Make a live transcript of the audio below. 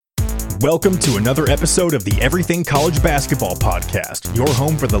Welcome to another episode of the Everything College Basketball Podcast, your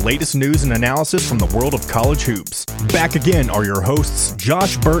home for the latest news and analysis from the world of college hoops. Back again are your hosts,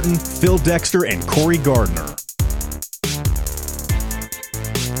 Josh Burton, Phil Dexter, and Corey Gardner.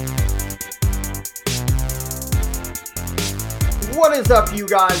 What is up, you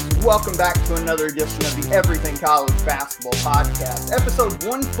guys? Welcome back to another edition of the Everything College Basketball Podcast, episode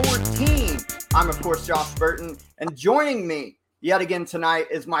 114. I'm, of course, Josh Burton, and joining me yet again tonight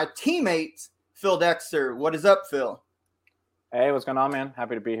is my teammate, Phil Dexter. What is up, Phil? Hey, what's going on, man?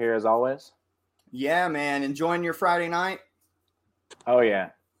 Happy to be here as always. Yeah, man. Enjoying your Friday night? Oh, yeah.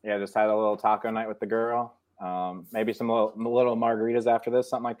 Yeah, just had a little taco night with the girl. Maybe some little margaritas after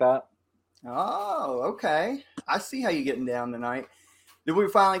this, something like that. Oh, okay. I see how you're getting down tonight. We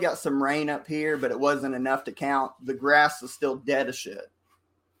finally got some rain up here, but it wasn't enough to count. The grass is still dead as shit.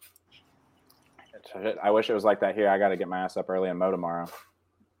 I wish it was like that here. I got to get my ass up early and mow tomorrow.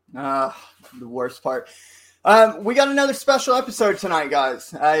 The worst part. We got another special episode tonight,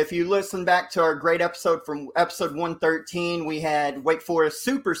 guys. If you listen back to our great episode from episode 113, we had Wake Forest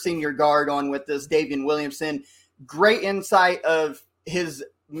super senior guard on with us, Davian Williamson. Great insight of his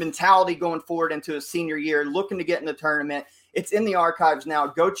mentality going forward into his senior year, looking to get in the tournament. It's in the archives now.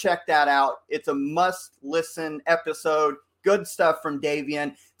 Go check that out. It's a must-listen episode. Good stuff from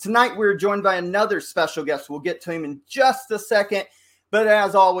Davian. Tonight, we're joined by another special guest. We'll get to him in just a second. But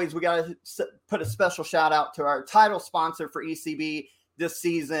as always, we got to put a special shout out to our title sponsor for ECB this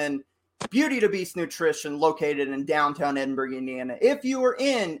season, Beauty to Beast Nutrition, located in downtown Edinburgh, Indiana. If you are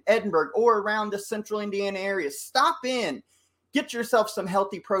in Edinburgh or around the central Indiana area, stop in. Get yourself some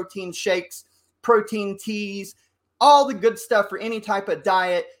healthy protein shakes, protein teas, all the good stuff for any type of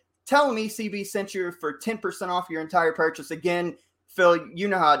diet. Tell them ECB sent you for 10% off your entire purchase. Again, Phil, you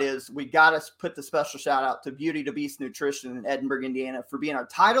know how it is. We got to put the special shout out to Beauty to Beast Nutrition in Edinburgh, Indiana for being our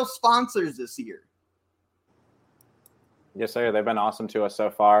title sponsors this year. Yes, sir. They've been awesome to us so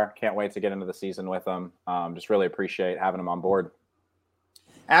far. Can't wait to get into the season with them. Just really appreciate having them on board.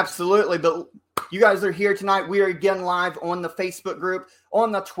 Absolutely. But you guys are here tonight. We are again live on the Facebook group,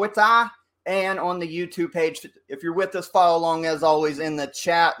 on the Twitter, and on the YouTube page. If you're with us, follow along as always in the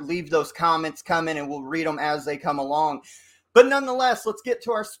chat. Leave those comments coming and we'll read them as they come along. But nonetheless, let's get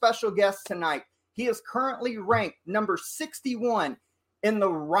to our special guest tonight. He is currently ranked number 61 in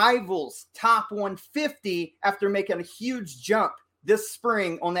the Rivals Top 150 after making a huge jump this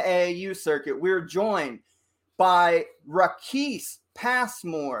spring on the AAU circuit. We're joined by Rakis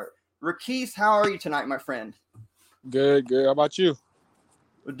Passmore. Rakis, how are you tonight, my friend? Good. How about you?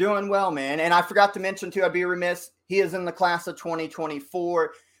 We're doing well, man. And I forgot to mention, too, I'd be remiss, he is in the class of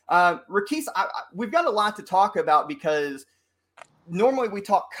 2024. Rakis, we've got a lot to talk about because normally we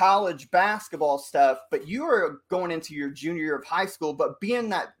talk college basketball stuff, but you are going into your junior year of high school. But being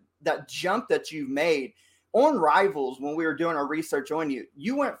that jump that you've made on Rivals, when we were doing our research on you,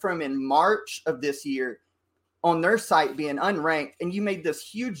 you went from in March of this year on their site being unranked, and you made this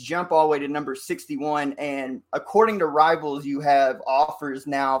huge jump all the way to number 61. And according to Rivals, you have offers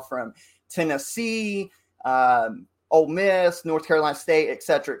now from Tennessee, Ole Miss, North Carolina State, et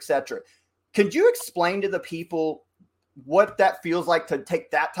cetera, et cetera. Could you explain to the people what that feels like to take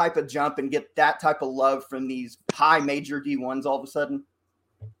that type of jump and get that type of love from these high major D1s all of a sudden?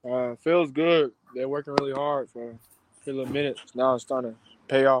 Feels good. They're working really hard for a little minute. Now it's starting to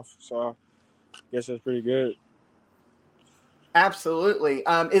pay off. So I guess that's pretty good. Absolutely.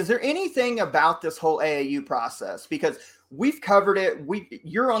 Is there anything about this whole AAU process? Because we've covered it.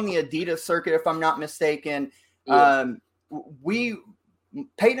 You're on the Adidas circuit, if I'm not mistaken. Yeah.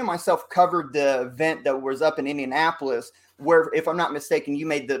 Peyton and myself covered the event that was up in Indianapolis, where, if I'm not mistaken, you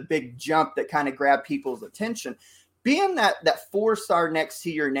made the big jump that kind of grabbed people's attention. Being that 4-star next to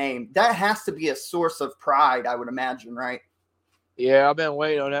your name, that has to be a source of pride, I would imagine, right? Yeah, I've been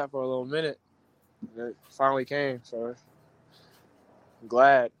waiting on that for a little minute. It finally came, so I'm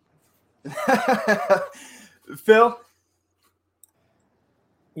glad. Phil?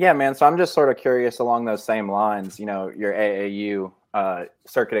 Yeah, man. So I'm just sort of curious along those same lines, your AAU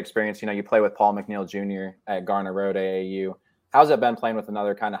circuit experience. You play with Paul McNeil Jr. at Garner Road AAU. How's it been playing with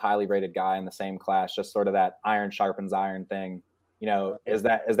another kind of highly rated guy in the same class? Just sort of that iron sharpens iron thing. Is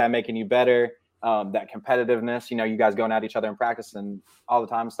that making you better? That competitiveness, you guys going at each other in practice and all the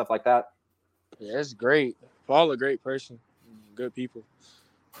time and stuff like that? Yeah, it's great. Paul a great person, good people.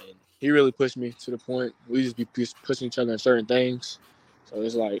 And he really pushed me to the point. We just be pushing each other in certain things. So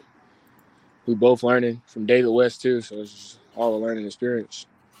it's like we both learning from David West too. So it's just all a learning experience.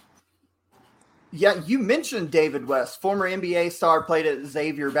 Yeah, you mentioned David West, former NBA star, played at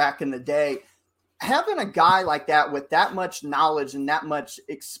Xavier back in the day. having a guy like that with that much knowledge and that much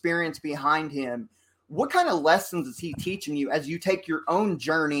experience behind him, what kind of lessons is he teaching you as you take your own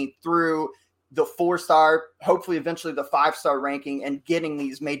journey through the 4-star, hopefully eventually the 5-star ranking, and getting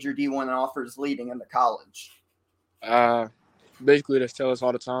these major D1 offers leading into college? Basically, just tell us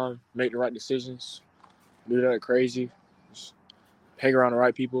all the time, make the right decisions, do that crazy, just hang around the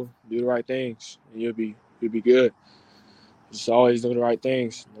right people, do the right things, and you'll be good. Just always do the right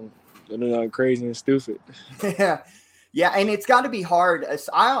things. Don't do nothing crazy and stupid. Yeah, and it's got to be hard.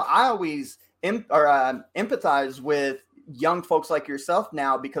 I always empathize with young folks like yourself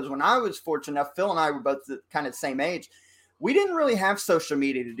now, because when I was fortunate enough, Phil and I were both the kind of same age, we didn't really have social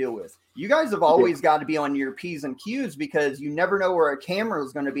media to deal with. You guys have always got to be on your P's and Q's because you never know where a camera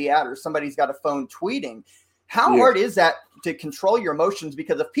is going to be at or somebody's got a phone tweeting. How hard is that to control your emotions?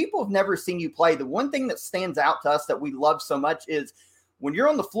 Because if people have never seen you play, the one thing that stands out to us that we love so much is when you're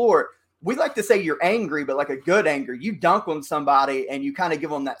on the floor, we like to say you're angry, but like a good anger. You dunk on somebody and you kind of give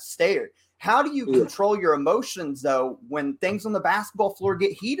them that stare. How do you control your emotions, though, when things on the basketball floor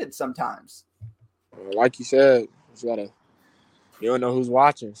get heated sometimes? Like you said, you don't know who's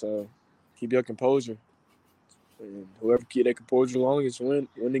watching, so keep your composure. And whoever keep their composure longest win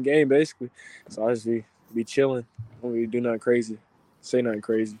the game, basically. So I just be chilling. Don't really do nothing crazy. Say nothing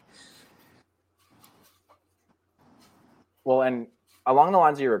crazy. Well, and along the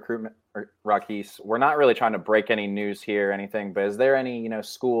lines of your recruitment, Rakis, we're not really trying to break any news here or anything, but is there any,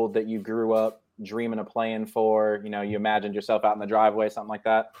 school that you grew up dreaming of playing for? You imagined yourself out in the driveway, something like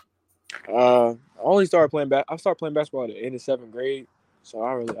that? I started playing basketball at the end of 7th grade, so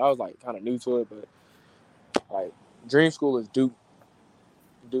I was like kind of new to it, but like dream school is Duke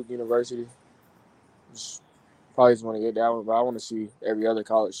University. Probably just want to get that one, but I want to see every other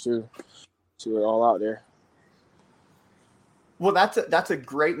college too. See it all out there. Well, that's a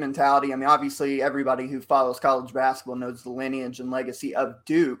great mentality. I mean, obviously, everybody who follows college basketball knows the lineage and legacy of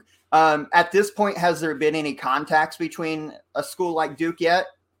Duke. At this point, has there been any contacts between a school like Duke yet?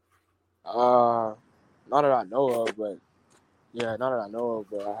 Not that I know of, but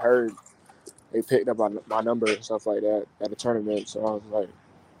I heard they picked up my number and stuff like that at a tournament, so I was like,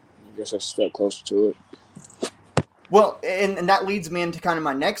 I guess I step closer to it. Well, and that leads me into kind of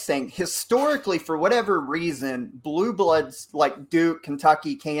my next thing. Historically, for whatever reason, blue bloods like Duke,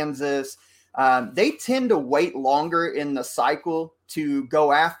 Kentucky, Kansas, they tend to wait longer in the cycle to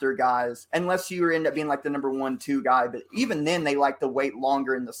go after guys, unless you end up being like the number 1-2 guy. But even then, they like to wait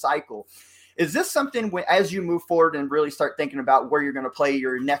longer in the cycle. Is this something, as you move forward and really start thinking about where you're going to play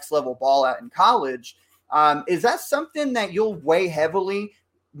your next level ball at in college, is that something that you'll weigh heavily?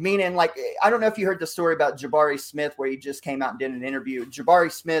 Meaning, like, I don't know if you heard the story about Jabari Smith where he just came out and did an interview.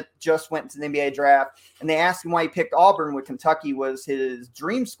 Jabari Smith just went to the NBA draft, and they asked him why he picked Auburn when Kentucky was his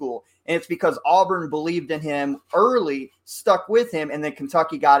dream school. And it's because Auburn believed in him early, stuck with him, and then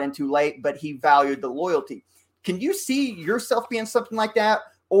Kentucky got in too late, but he valued the loyalty. Can you see yourself being something like that?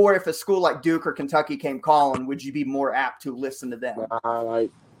 Or if a school like Duke or Kentucky came calling, would you be more apt to listen to them?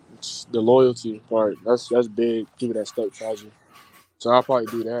 It's the loyalty part. That's big. People that stuck tries you. So I'll probably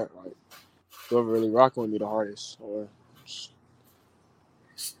do that. Like, whoever really rocking with me the hardest, or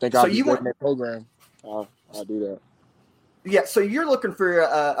think I'll be in that program, I'll do that. Yeah, so you're looking for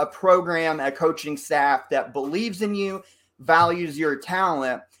a program, a coaching staff that believes in you, values your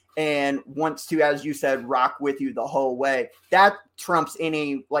talent, and wants to, as you said, rock with you the whole way. That trumps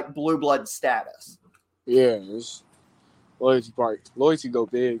any, like, blue blood status. Yeah, it's loyalty part. Loyalty go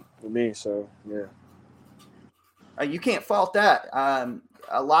big for me, so, yeah. You can't fault that.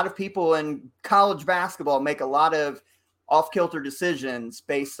 A lot of people in college basketball make a lot of off-kilter decisions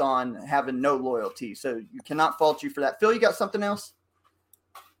based on having no loyalty. So you cannot fault you for that. Phil, you got something else?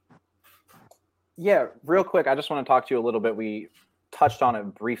 Yeah, real quick. I just want to talk to you a little bit. We touched on it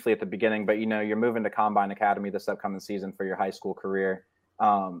briefly at the beginning, but, you're moving to Combine Academy this upcoming season for your high school career.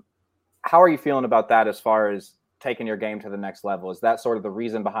 How are you feeling about that as far as taking your game to the next level? Is that sort of the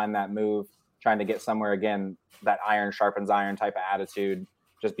reason behind that move? Trying to get somewhere, again, that iron sharpens iron type of attitude,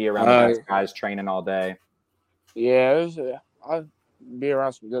 just be around the best guys training all day? Yeah, I'd be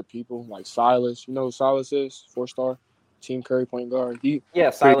around some good people like Silas. You know who Silas is? 4-star, Team Curry point guard.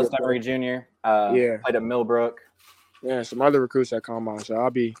 Silas Emery Jr. Played at Millbrook. Yeah, some other recruits that come on. So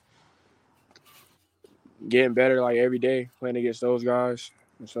I'll be getting better like every day, playing against those guys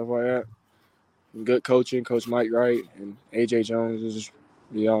and stuff like that. And good coaching, Coach Mike Wright and AJ Jones is just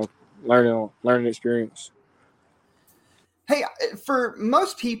learning experience. Hey, for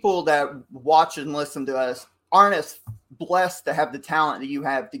most people that watch and listen to us aren't as blessed to have the talent that you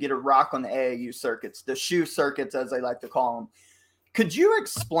have to get a rock on the AAU circuits, the shoe circuits, as they like to call them. Could you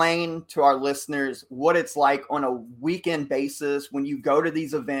explain to our listeners what it's like on a weekend basis when you go to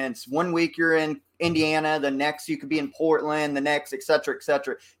these events? 1 week you're in Indiana, the next you could be in Portland, the next, et cetera, et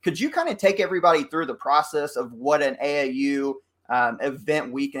cetera. Could you kind of take everybody through the process of what an AAU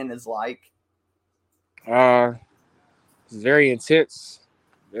event weekend is like? It's very intense.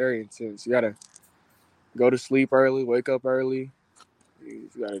 Very intense. You got to go to sleep early, wake up early. You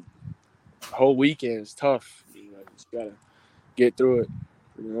got to, the whole weekend is tough. You just got to get through it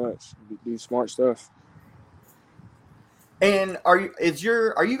pretty much. Do smart stuff. And are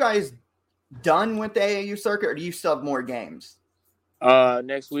you guys done with the AAU circuit, or do you still have more games?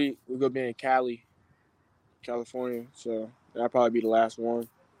 Next week we're gonna be in Cali, California. So that'll probably be the last one.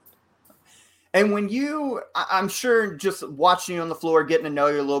 And when I'm sure just watching you on the floor, getting to know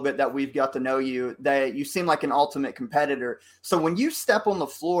you a little bit, that we've got to know you, that you seem like an ultimate competitor. So when you step on the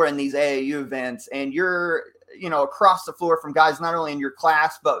floor in these AAU events and you're, across the floor from guys not only in your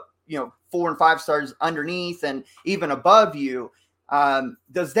class, but, 4 and 5 stars underneath and even above you,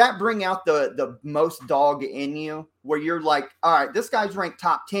 does that bring out the most dog in you where you're like, all right, this guy's ranked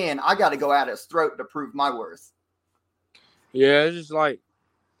top 10. I got to go at his throat to prove my worth? Yeah, it's just like,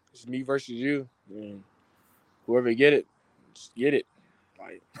 it's me versus you. And whoever get it, just get it.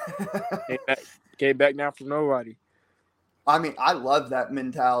 Like, can't back down from nobody. I mean, I love that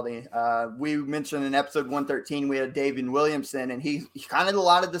mentality. We mentioned in episode 113, we had David Williamson, and he's kind of a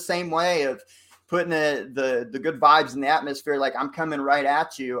lot of the same way of putting the good vibes in the atmosphere. Like, I'm coming right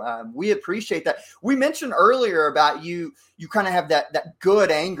at you. We appreciate that. We mentioned earlier about you kind of have that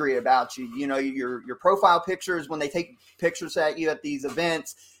good angry about you. Your profile pictures, when they take pictures at you at these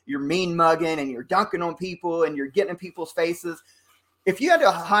events, you're mean mugging and you're dunking on people and you're getting in people's faces. If you had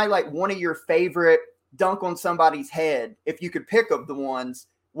to highlight one of your favorite dunk on somebody's head, if you could pick up the ones,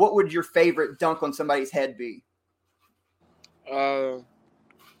 what would your favorite dunk on somebody's head be? When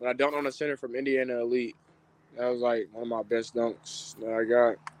I dunked on a center from Indiana Elite, that was like one of my best dunks that I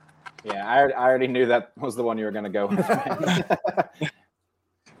got. Yeah, I already knew that was the one you were going to go with.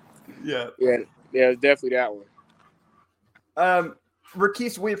 Yeah, it's definitely that one.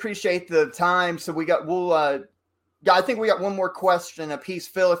 Rakis, we appreciate the time. So I think we got one more question apiece.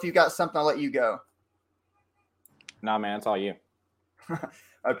 Phil, if you got something, I'll let you go. Nah, man, it's all you. I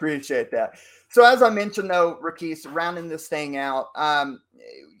appreciate that. So as I mentioned, though, Rakis, rounding this thing out,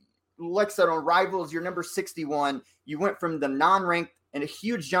 like I said, on Rivals, you're number 61. You went from the non-ranked and a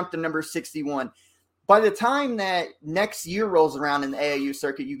huge jump to number 61. By the time that next year rolls around in the AAU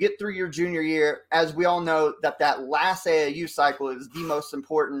circuit, you get through your junior year. As we all know, that last AAU cycle is the most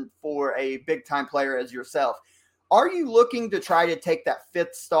important for a big-time player as yourself. Are you looking to try to take that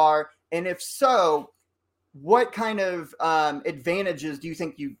 5th star? And if so, what kind of advantages do you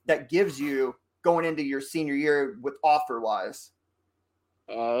think that gives you going into your senior year with offer-wise?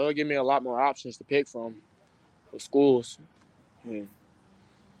 It'll give me a lot more options to pick from with schools. And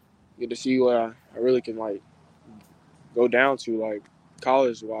get to see what I really can, like, go down to, like,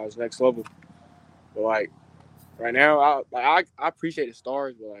 college-wise, next level. But, like, right now, I appreciate the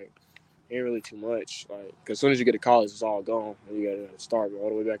stars, but, like, ain't really too much. Like, because as soon as you get to college, it's all gone. And you got to start all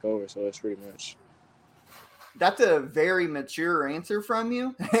the way back over. So it's pretty much. That's a very mature answer from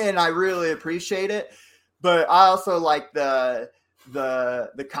you, and I really appreciate it. But I also like the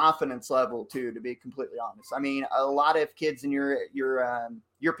confidence level too, to be completely honest. I mean, a lot of kids in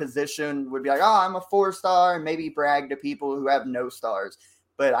your position would be like, "Oh, I'm a 4-star," and maybe brag to people who have no stars.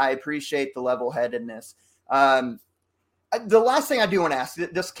 But I appreciate the level-headedness. The last thing I do want to ask,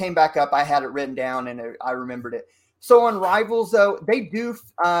 this came back up. I had it written down and I remembered it. So on Rivals, though, they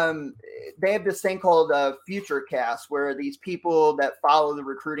have this thing called FutureCast, where these people that follow the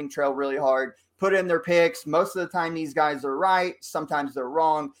recruiting trail really hard put in their picks. Most of the time, these guys are right. Sometimes they're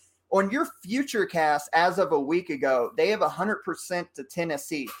wrong. On your FutureCast, as of a week ago, they have 100% to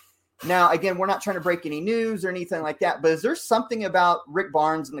Tennessee. Now, again, we're not trying to break any news or anything like that, but is there something about Rick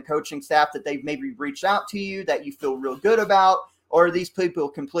Barnes and the coaching staff that they've maybe reached out to you that you feel real good about, or are these people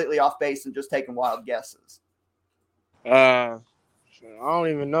completely off base and just taking wild guesses? I don't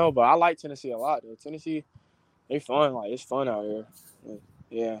even know, but I like Tennessee a lot, though. Tennessee, they fun. Like, it's fun out here. Like,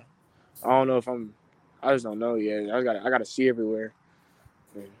 yeah. I don't know if I just don't know yet. I gotta see everywhere.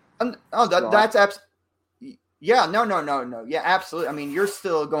 That's absolutely. Yeah, no. Yeah, absolutely. I mean, you're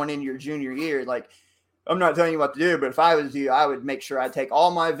still going into your junior year. Like, I'm not telling you what to do, but if I was you, I would make sure I take all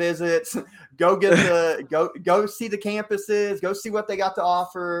my visits, go see the campuses, go see what they got to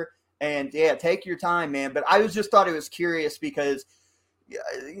offer. And yeah, take your time, man. But I just thought it was curious because,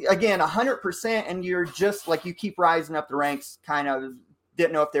 again, 100%, and you're just like, you keep rising up the ranks kind of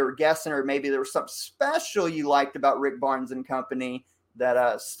didn't know if they were guessing or maybe there was something special you liked about Rick Barnes and Company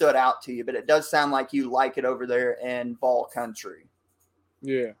that stood out to you. But it does sound like you like it over there in Ball Country.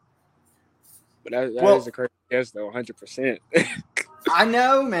 Yeah. But that is a crazy guess, though, 100%. I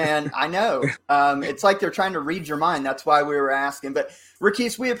know, man. I know. It's like they're trying to read your mind. That's why we were asking. But,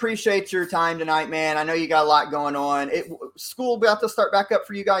 Rakis, we appreciate your time tonight, man. I know you got a lot going on. School about to start back up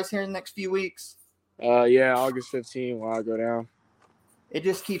for you guys here in the next few weeks? Yeah, August 15 while I go down. It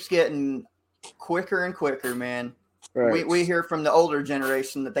just keeps getting quicker and quicker, man. Right. We hear from the older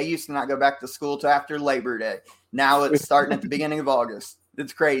generation that they used to not go back to school till after Labor Day. Now it's starting at the beginning of August.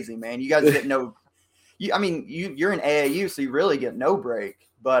 It's crazy, man. You guys get no – you're in AAU, so you really get no break.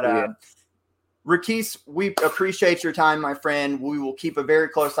 But, Rakis, we appreciate your time, my friend. We will keep a very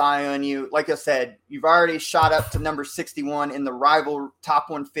close eye on you. Like I said, you've already shot up to number 61 in the Rival Top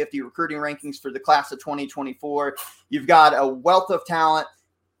 150 recruiting rankings for the class of 2024. You've got a wealth of talent.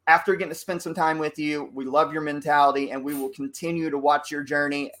 After getting to spend some time with you, we love your mentality, and we will continue to watch your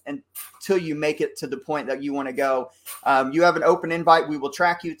journey until you make it to the point that you want to go. You have an open invite. We will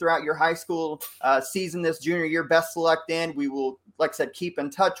track you throughout your high school season this junior year. Best of luck then. We will, like I said, keep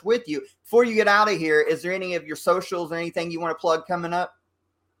in touch with you. Before you get out of here, is there any of your socials or anything you want to plug coming up?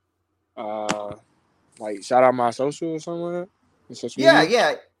 Like shout out my social or something like that?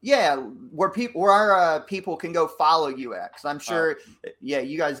 Yeah. Where our people can go follow you at. Because I'm sure,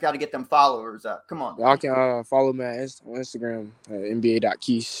 you guys got to get them followers up. Come on. Y'all can follow me on Instagram at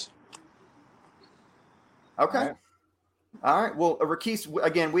NBA.Keys. Okay. All right. Well, Rakis,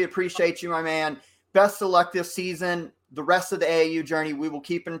 again, we appreciate you, my man. Best of luck this season. The rest of the AAU journey, we will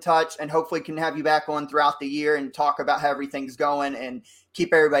keep in touch and hopefully can have you back on throughout the year and talk about how everything's going and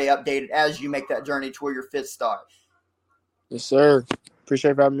keep everybody updated as you make that journey to where your fifth star. Yes, sir.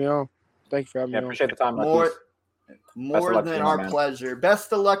 Appreciate having me on. Thank you for having me on. Appreciate the time. More than our pleasure.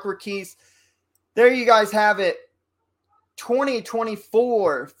 Best of luck, Rakis. There you guys have it.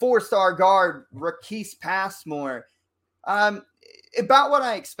 2024 four-star guard Rakis Passmore. About what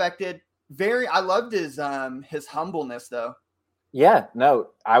I expected. I loved his humbleness, though. Yeah, no,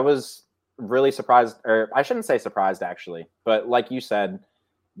 I was really surprised, or I shouldn't say surprised, actually. But like you said,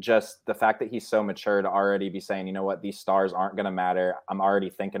 just the fact that he's so mature to already be saying, you know what, these stars aren't going to matter. I'm already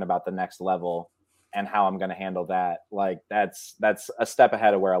thinking about the next level and how I'm going to handle that. Like, that's a step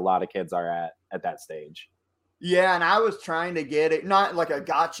ahead of where a lot of kids are at that stage. Yeah, and I was trying to get it, not like a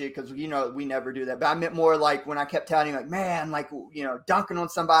gotcha, because, we never do that. But I meant more like when I kept telling him, like, man, like, dunking on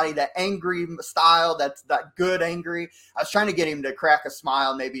somebody, that angry style, that's that good angry. I was trying to get him to crack a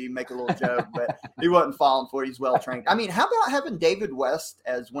smile, maybe make a little joke, but he wasn't falling for it. He's well-trained. I mean, how about having David West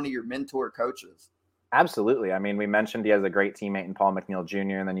as one of your mentor coaches? Absolutely. I mean, we mentioned he has a great teammate in Paul McNeil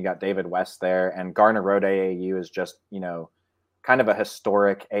Jr., and then you got David West there. And Garner Road AAU is just, kind of a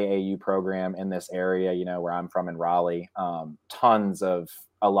historic AAU program in this area, where I'm from in Raleigh. Tons of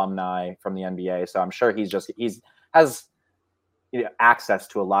alumni from the NBA. So I'm sure he has access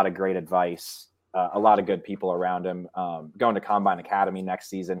to a lot of great advice, a lot of good people around him. Going to Combine Academy next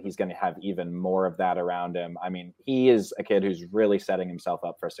season, he's going to have even more of that around him. I mean, he is a kid who's really setting himself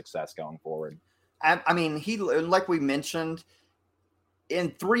up for success going forward. I mean, he, like we mentioned,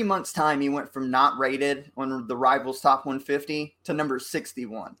 in 3 months' time, he went from not rated on the Rivals Top 150 to number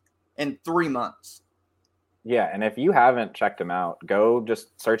 61 in 3 months. Yeah, and if you haven't checked him out, go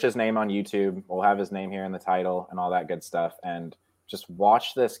just search his name on YouTube. We'll have his name here in the title and all that good stuff. And just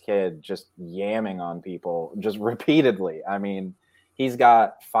watch this kid just yamming on people just repeatedly. I mean, he's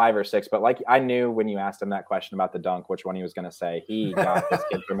got 5 or 6, but like I knew when you asked him that question about the dunk, which one he was going to say, he got this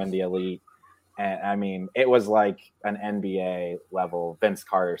kid from Indy Elite. And I mean, it was like an NBA level Vince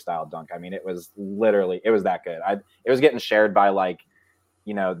Carter style dunk. I mean, it was that good. It was getting shared by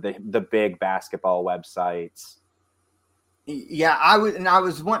the big basketball websites. Yeah, I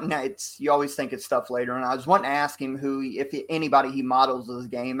was wanting you always think it's stuff later. And I was wanting to ask him if anybody he models his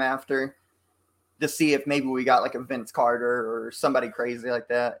game after, to see if maybe we got like a Vince Carter or somebody crazy like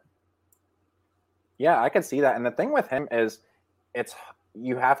that. Yeah, I could see that. And the thing with him is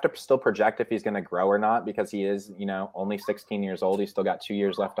you have to still project if he's going to grow or not, because he is, only 16 years old. He's still got 2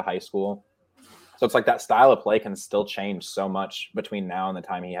 years left of high school. So it's like that style of play can still change so much between now and the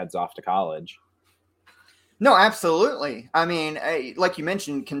time he heads off to college. No, absolutely. I mean, like you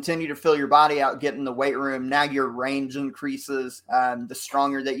mentioned, continue to fill your body out, get in the weight room. Now your range increases. The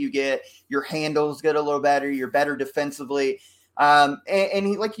stronger that you get, your handles get a little better. You're better defensively. And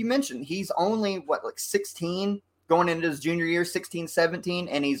he, like you mentioned, he's only 16 going into his junior year, 16, 17,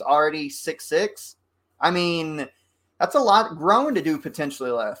 and he's already 6'6". I mean, that's a lot growing to do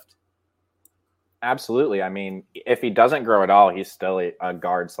potentially left. Absolutely. I mean, if he doesn't grow at all, he's still a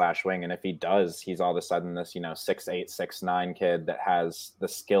guard/wing. And if he does, he's all of a sudden this, 6'8", 6'9" kid that has the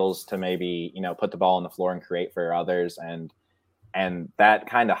skills to maybe, put the ball on the floor and create for others. And that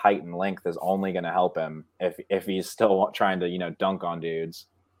kind of height and length is only going to help him if he's still trying to, dunk on dudes.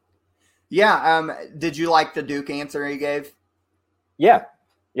 Yeah. Did you like the Duke answer he gave? Yeah.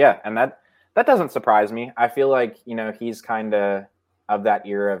 And that doesn't surprise me. I feel like, he's kind of that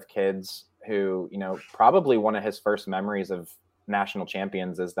era of kids who, probably one of his first memories of national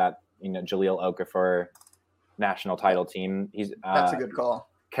champions is that, Jahlil Okafor national title team. That's a good call.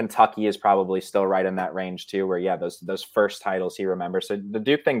 Kentucky is probably still right in that range too, where those first titles he remembers. So the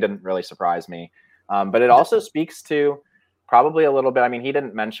Duke thing didn't really surprise me. But it also speaks to probably a little bit. I mean, he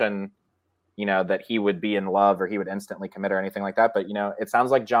didn't mention, that he would be in love or he would instantly commit or anything like that. But, it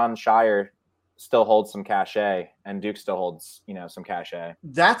sounds like Jon Scheyer still holds some cachet and Duke still holds, some cachet.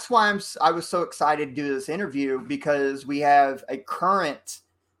 That's why I was so excited to do this interview, because we have a current,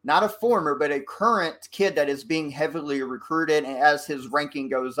 not a former, but a current kid that is being heavily recruited as his ranking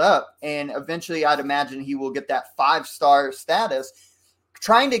goes up. And eventually I'd imagine he will get that 5-star status,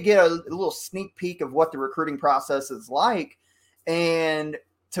 trying to get a little sneak peek of what the recruiting process is like. And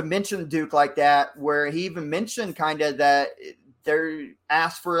to mention Duke like that, where he even mentioned kind of that they're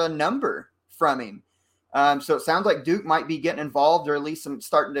asked for a number from him. So it sounds like Duke might be getting involved, or at least I'm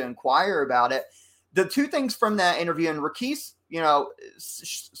starting to inquire about it. The two things from that interview, and Rakis,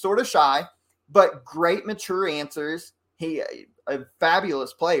 sort of shy, but great mature answers. He a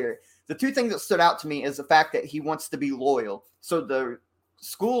fabulous player. The two things that stood out to me is the fact that he wants to be loyal. So the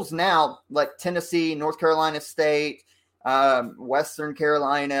schools now, like Tennessee, North Carolina State, Western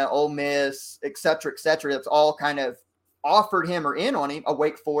Carolina, Ole Miss, et cetera, that's all kind of offered him or in on him, a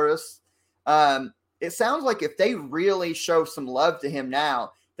Wake Forest. It sounds like if they really show some love to him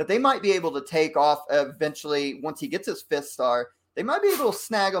now, that they might be able to take off eventually once he gets his 5th star. They might be able to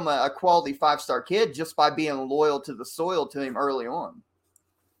snag him a quality 5-star kid just by being loyal to the soil to him early on.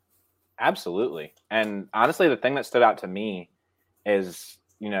 Absolutely. And honestly, the thing that stood out to me is,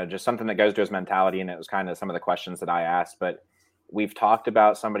 just something that goes to his mentality. And it was kind of some of the questions that I asked, but we've talked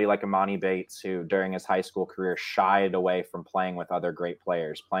about somebody like Imani Bates, who during his high school career shied away from playing with other great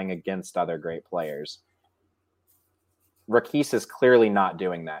players, playing against other great players. Rakis is clearly not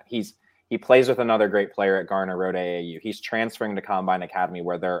doing that. He plays with another great player at Garner Road AAU. He's transferring to Combine Academy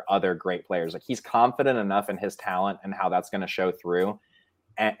where there are other great players. Like, he's confident enough in his talent and how that's going to show through,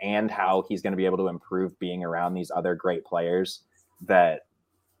 and how he's going to be able to improve being around these other great players that,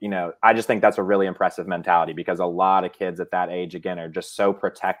 I just think that's a really impressive mentality, because a lot of kids at that age, again, are just so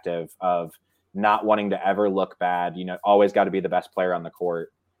protective of not wanting to ever look bad, always got to be the best player on the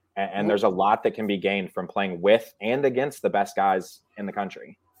court. And there's a lot that can be gained from playing with and against the best guys in the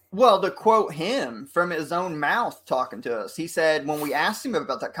country. Well, to quote him from his own mouth talking to us, he said, when we asked him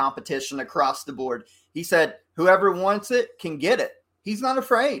about that competition across the board, he said, whoever wants it can get it. He's not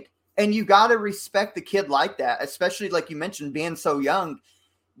afraid. And you got to respect the kid like that, especially like you mentioned, being so young,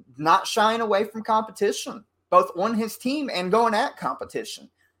 not shying away from competition, both on his team and going at competition.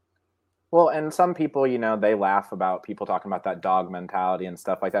 Well, and some people, they laugh about people talking about that dog mentality and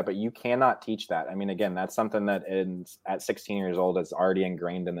stuff like that, but you cannot teach that. I mean, again, that's something that at 16 years old is already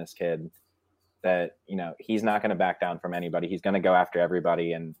ingrained in this kid, that, he's not going to back down from anybody. He's going to go after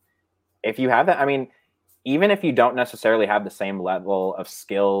everybody. And if you have that, I mean, even if you don't necessarily have the same level of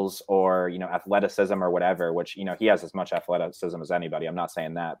skills or, athleticism or whatever, which, he has as much athleticism as anybody, I'm not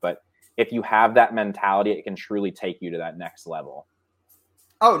saying that, but if you have that mentality, it can truly take you to that next level.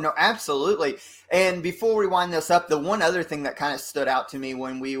 Oh, no, absolutely. And before we wind this up, the one other thing that kind of stood out to me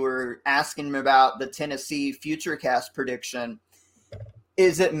when we were asking him about the Tennessee FutureCast prediction,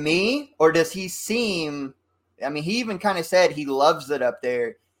 is it me, or does he seem, I mean, he even kind of said he loves it up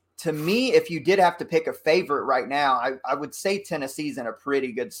there. To me, if you did have to pick a favorite right now, I would say Tennessee's in a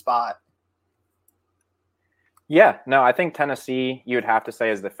pretty good spot. Yeah, no, I think Tennessee, you would have to say,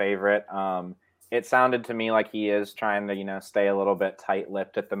 is the favorite. It sounded to me like he is trying to, stay a little bit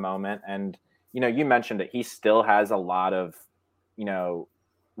tight-lipped at the moment. And, you mentioned it. He still has a lot of,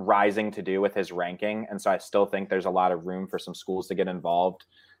 rising to do with his ranking. And so I still think there's a lot of room for some schools to get involved.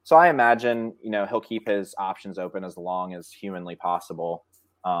 So I imagine, he'll keep his options open as long as humanly possible.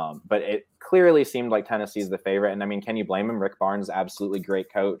 But it clearly seemed like Tennessee's the favorite. And I mean, can you blame him? Rick Barnes, absolutely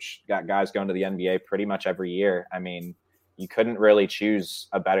great coach. Got guys going to the NBA pretty much every year. I mean, you couldn't really choose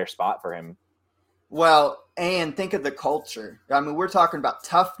a better spot for him. Well, and think of the culture. I mean, we're talking about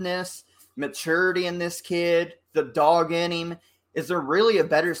toughness, maturity in this kid, the dog in him. Is there really a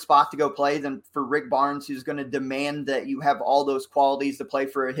better spot to go play than for Rick Barnes, who's going to demand that you have all those qualities to play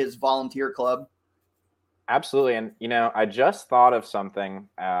for his volunteer club? Absolutely. And, I just thought of something.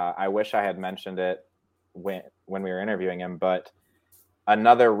 I wish I had mentioned it when we were interviewing him, but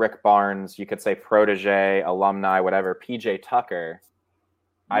another Rick Barnes, you could say protege, alumni, whatever, PJ Tucker,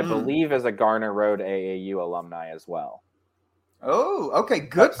 I believe is a Garner Road AAU alumni as well. Oh, okay.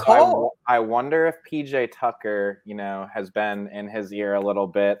 Good call. I wonder if PJ Tucker, has been in his ear a little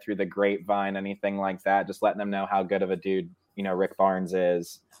bit through the grapevine, anything like that, just letting them know how good of a dude, Rick Barnes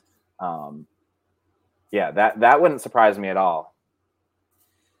is. Yeah, that wouldn't surprise me at all.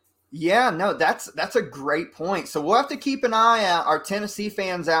 Yeah, no, that's a great point. So we'll have to keep an eye out. Our Tennessee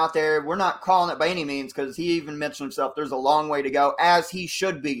fans out there, we're not calling it by any means because he even mentioned himself there's a long way to go, as he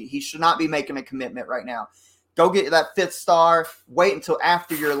should be. He should not be making a commitment right now. Go get that 5th star. Wait until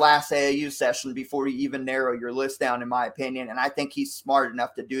after your last AAU session before you even narrow your list down, in my opinion. And I think he's smart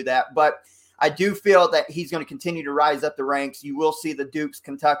enough to do that. But I do feel that he's going to continue to rise up the ranks. You will see the Dukes,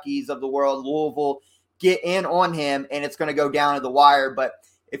 Kentuckys of the world, Louisville, get in on him, and it's going to go down to the wire. But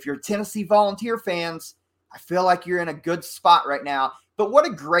if you're Tennessee Volunteer fans, I feel like you're in a good spot right now. But what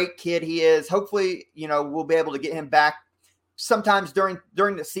a great kid he is. Hopefully, we'll be able to get him back sometimes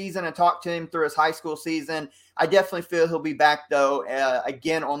during the season and talk to him through his high school season. I definitely feel he'll be back, though,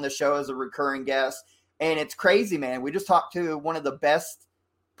 again on the show as a recurring guest. And it's crazy, man. We just talked to one of the best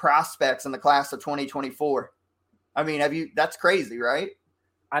prospects in the class of 2024. I mean, that's crazy, right?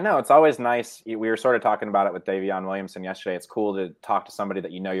 I know. It's always nice. We were sort of talking about it with Davion Williamson yesterday. It's cool to talk to somebody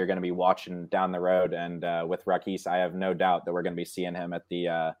that you're going to be watching down the road. And with Rakis, I have no doubt that we're going to be seeing him at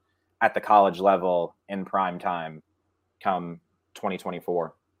the college level in prime time come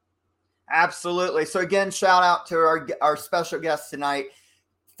 2024. Absolutely. So again, shout out to our special guest tonight,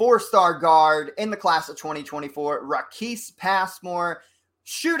 4-star guard in the class of 2024, Rakis Passmore,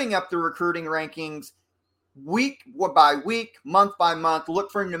 shooting up the recruiting rankings week by week, month by month. Look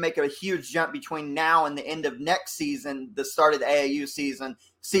for him to make a huge jump between now and the end of next season, the start of the AAU season.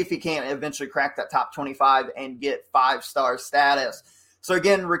 See if he can eventually crack that top 25 and get 5-star status. So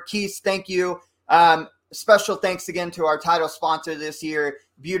again, Rakis, thank you. Special thanks again to our title sponsor this year,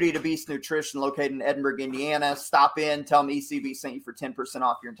 Beauty to Beast Nutrition, located in Edinburgh, Indiana. Stop in, tell them ECB sent you for 10%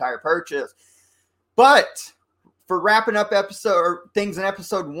 off your entire purchase. But for wrapping up things in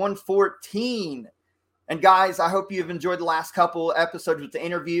episode 114, and guys, I hope you've enjoyed the last couple episodes with the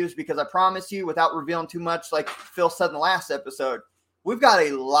interviews, because I promise you, without revealing too much, like Phil said in the last episode, we've got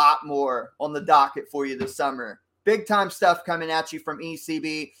a lot more on the docket for you this summer. Big time stuff coming at you from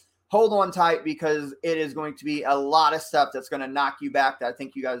ECB. Hold on tight, because it is going to be a lot of stuff that's going to knock you back that I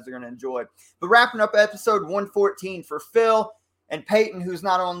think you guys are going to enjoy. But wrapping up episode 114 for Phil and Peyton, who's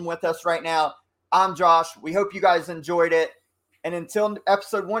not on with us right now, I'm Josh. We hope you guys enjoyed it. And until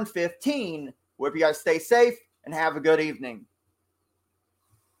episode 115, we hope you guys stay safe and have a good evening.